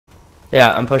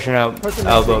Yeah, I'm pushing out Person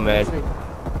elbow next mid. to me.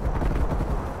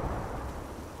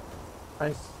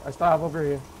 Nice. I still have over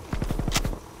here.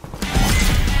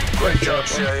 Great job,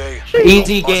 CIA.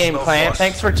 Easy No game, fuss, no Clan. fuss.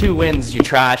 Thanks for 2 wins, you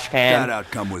trash That can.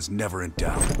 outcome was never in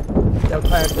doubt. Yo,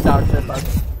 Clarence, the dog said fuck.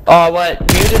 Oh, what?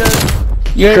 Muted us?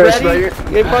 You ain't Chris, ready? bro,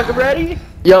 You ain't fucking ready?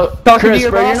 Yo, Talking Chris, to your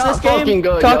bro, you're boss not this game? fucking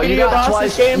good. Talking yo. to You your got boss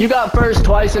twice. this game? You got first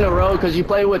twice in a row because you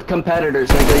play with competitors,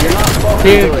 nigga. You're not fucking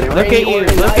Dude, good. look at you,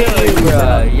 look at you,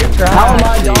 bro. You're trash. How am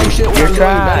I dog shit when You're I'm doing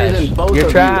trash. better than both You're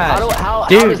of trash. you? How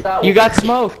Dude, does that you work? got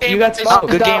smoked. You got How smoked.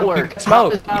 does Good that game. work? You got How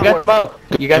smoked. does that You got work?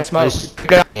 smoked. You got smoked.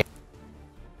 Good.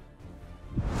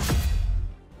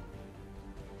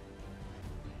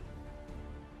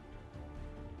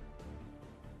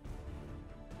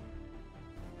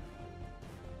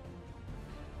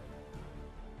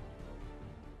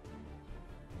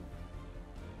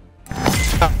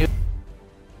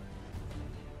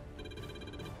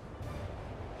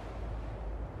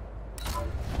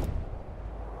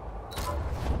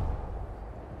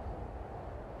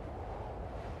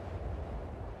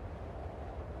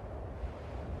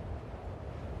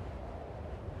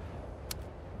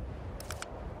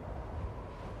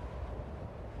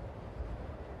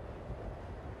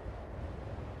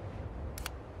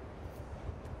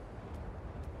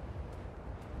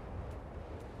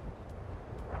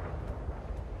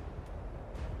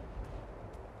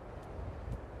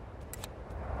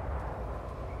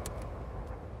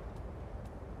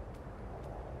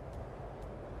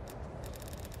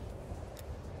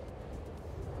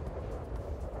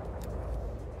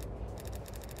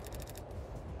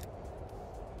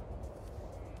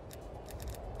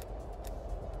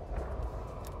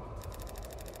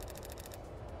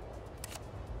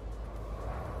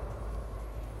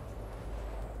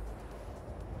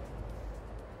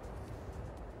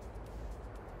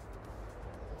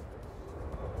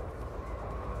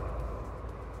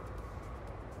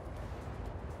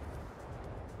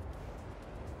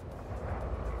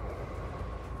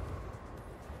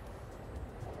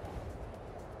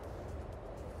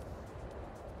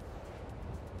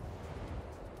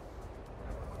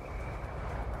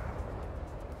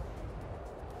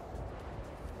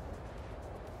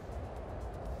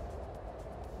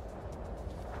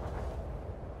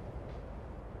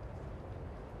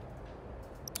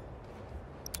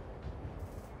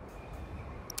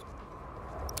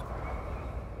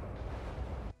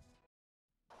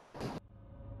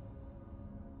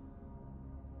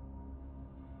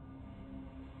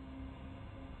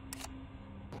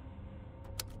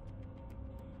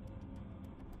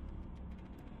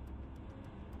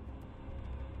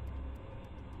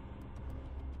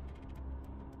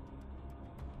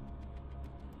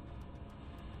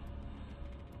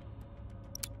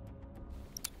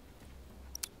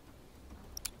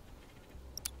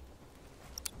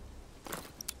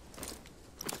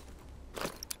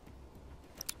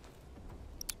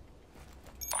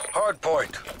 Hard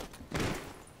point.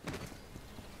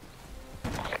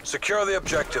 Secure the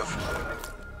objective.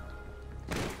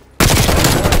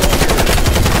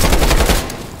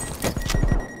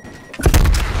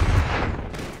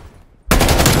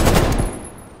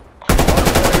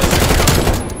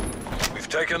 We've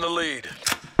taken the lead.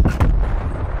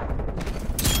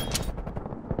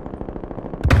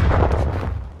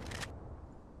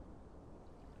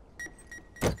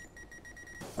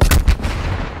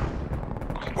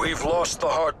 We've lost the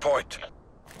hard point.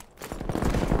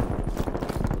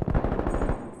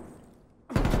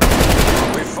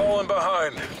 We've fallen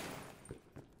behind.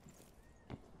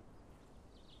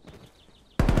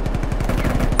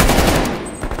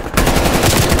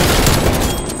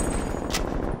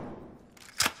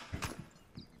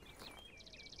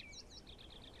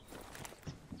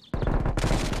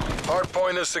 Hard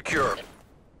point is secure.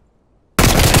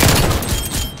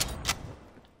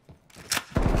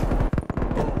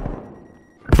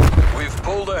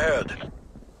 Pulled ahead.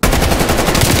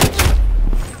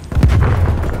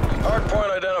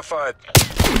 Hardpoint identified.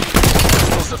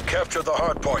 Missiles have captured the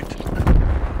hardpoint.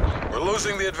 We're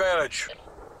losing the advantage.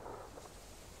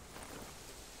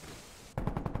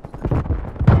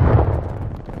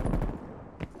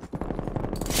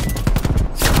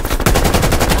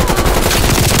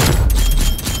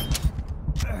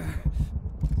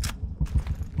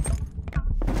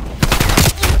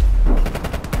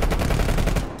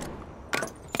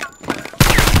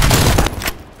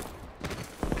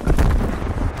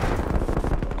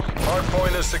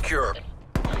 Hardpoint is secure.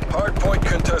 Hardpoint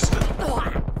contested.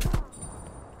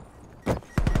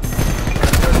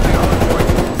 Contesting hardpoint.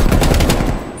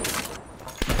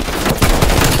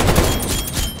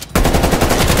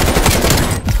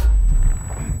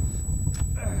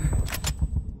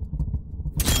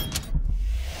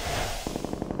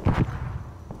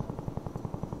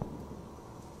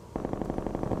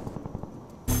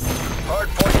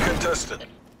 contested.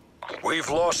 We've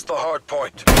lost the hard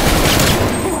point.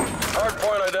 Hard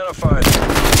point identified.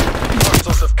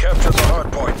 Hostiles have captured the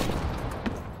hard point.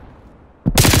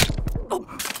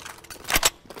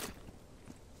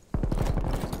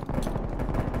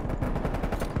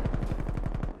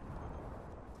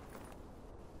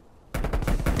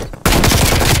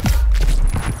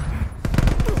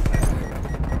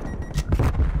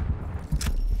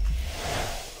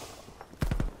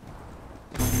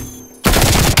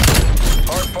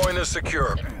 Hardpoint is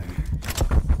secure.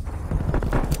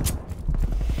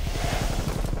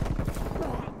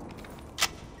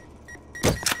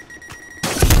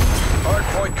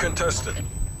 Hardpoint contested.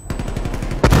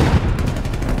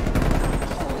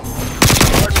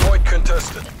 Hardpoint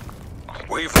contested.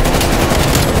 We've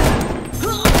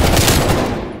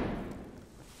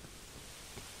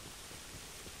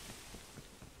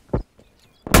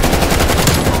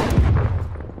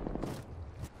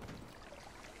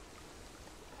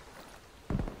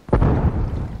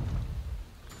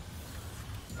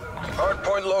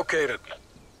Hardpoint located.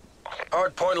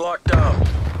 Hardpoint locked down.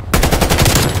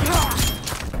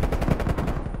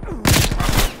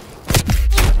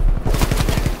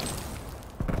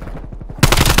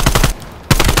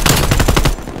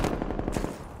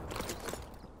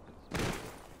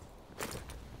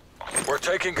 We're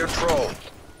taking control.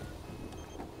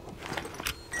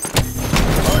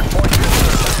 Hardpoint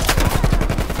contested.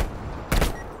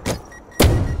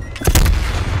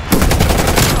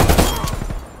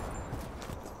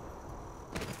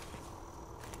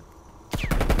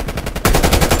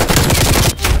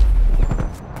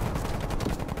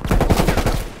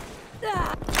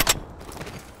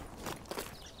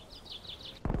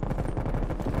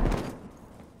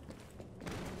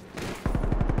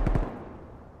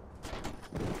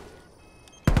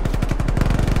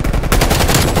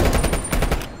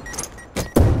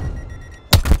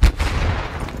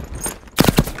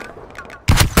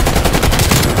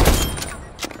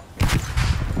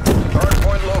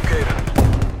 Hardpoint located.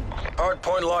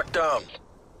 Hardpoint locked down.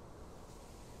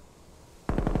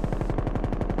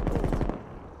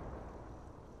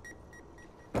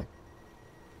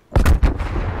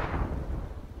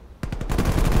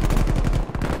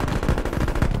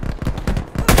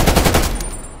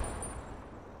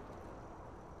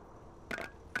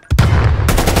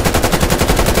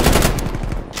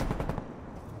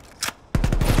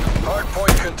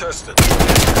 Hardpoint contested.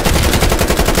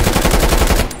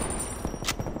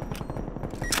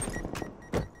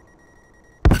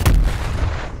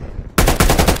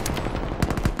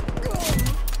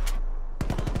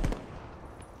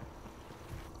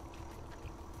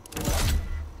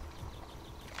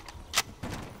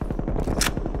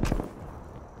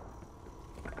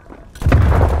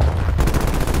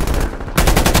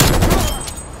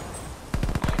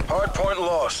 Hardpoint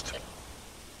lost.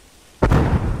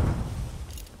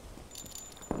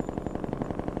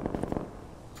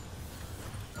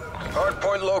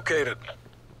 Hardpoint located.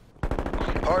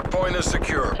 Hardpoint is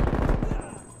secure.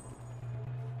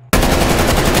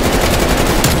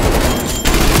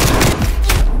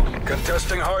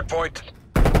 Contesting hardpoint.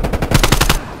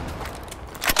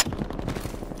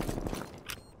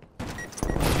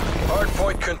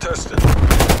 Hardpoint contested.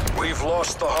 We've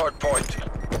lost the hardpoint.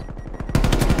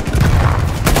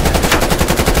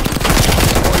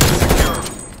 Hardpoint is secure.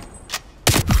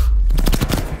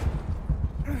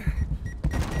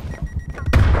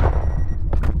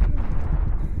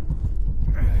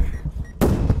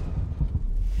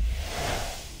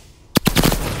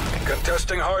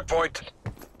 Contesting hardpoint.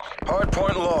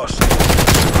 Hardpoint lost.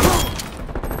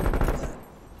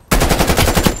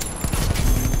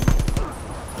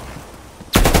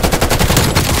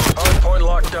 Hardpoint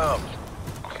locked down.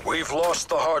 We've lost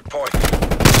the hardpoint.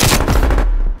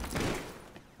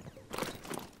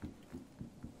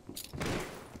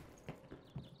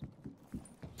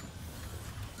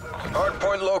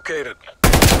 Hardpoint located.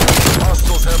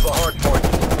 Hostiles have the hardpoint.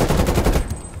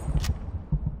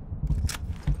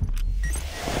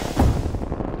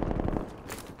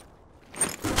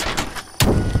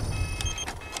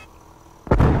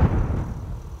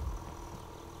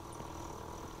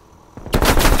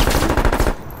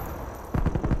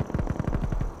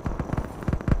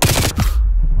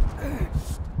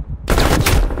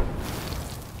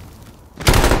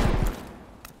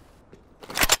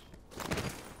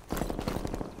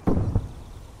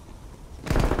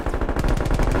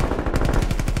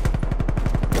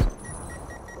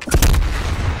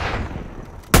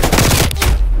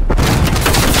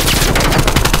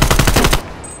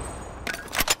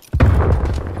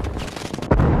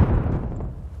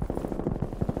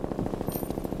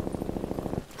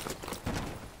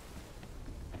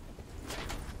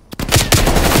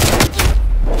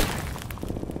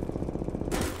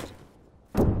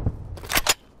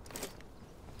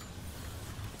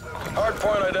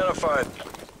 identified.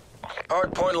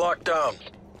 Hardpoint locked down.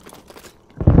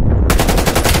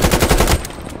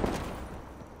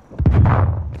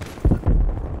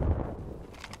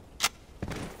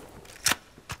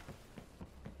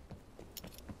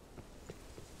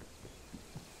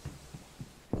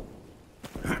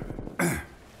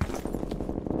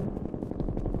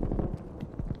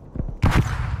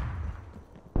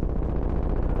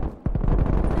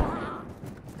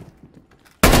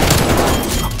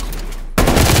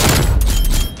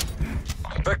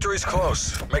 Victory's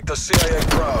close. Make the CIA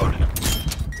proud.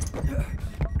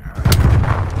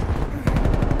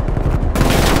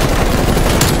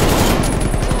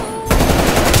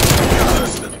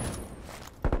 Contested.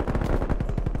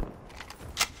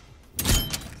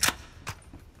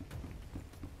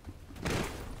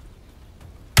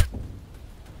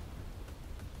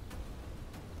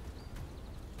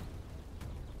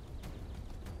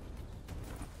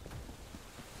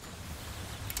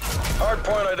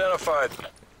 Hardpoint identified.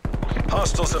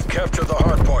 Hostiles have captured the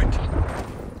hardpoint.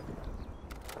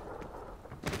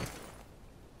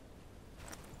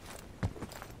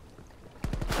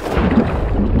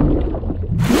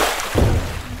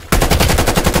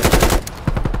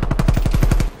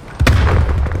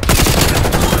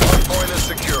 Hardpoint is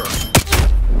secure.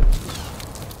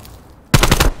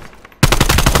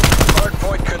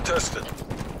 Hardpoint contested.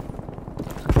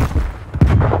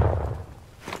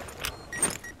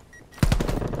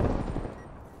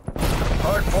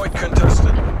 Hardpoint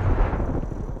contested.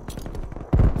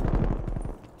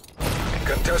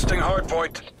 Contesting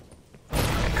hardpoint.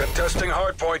 Contesting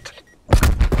hardpoint.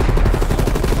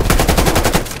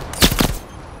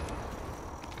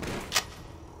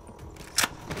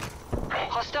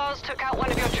 Hostiles took out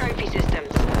one of your trophy systems.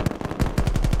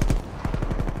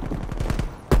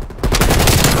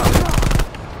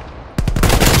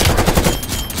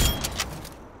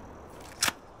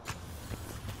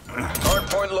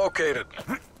 Hardpoint located.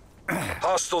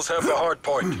 Hostiles have the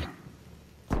hardpoint.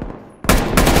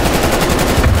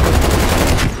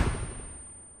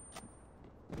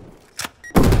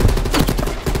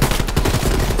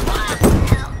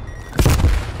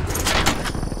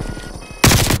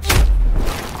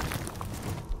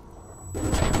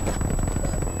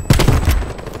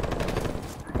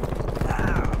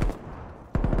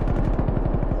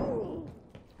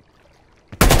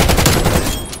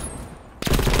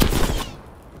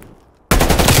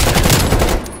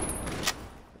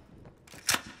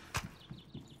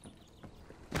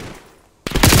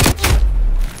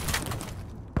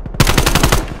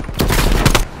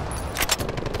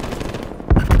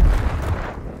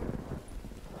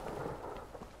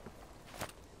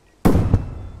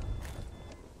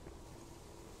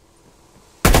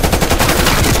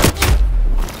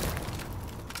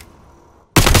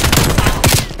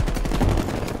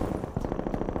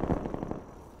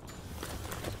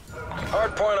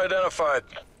 Hardpoint identified.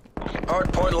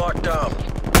 Hardpoint locked down.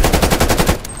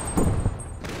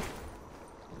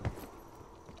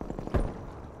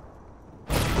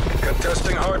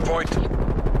 Contesting hardpoint.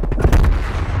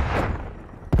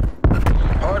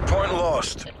 Hardpoint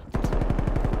lost.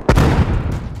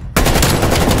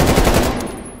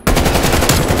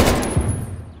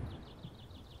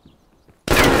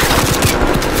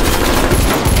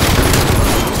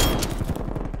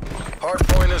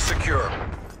 Hardpoint is secure.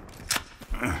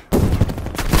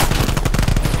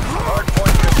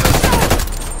 Hardpoint contested.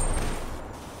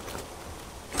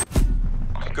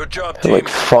 Good job, team. Like All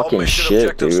fucking mission shit,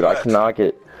 objectives dude. I met. could not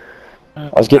get. I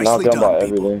was getting Nicely knocked down by done,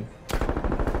 people. everything.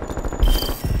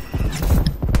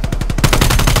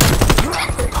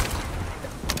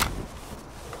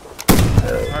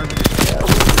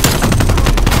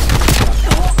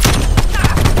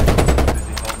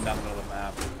 Holding down the middle of the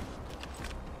map.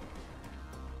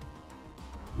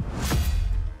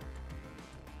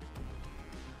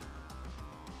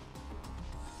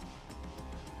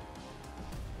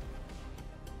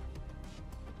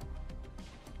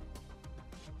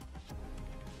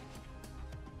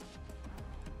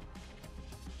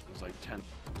 It was like 10.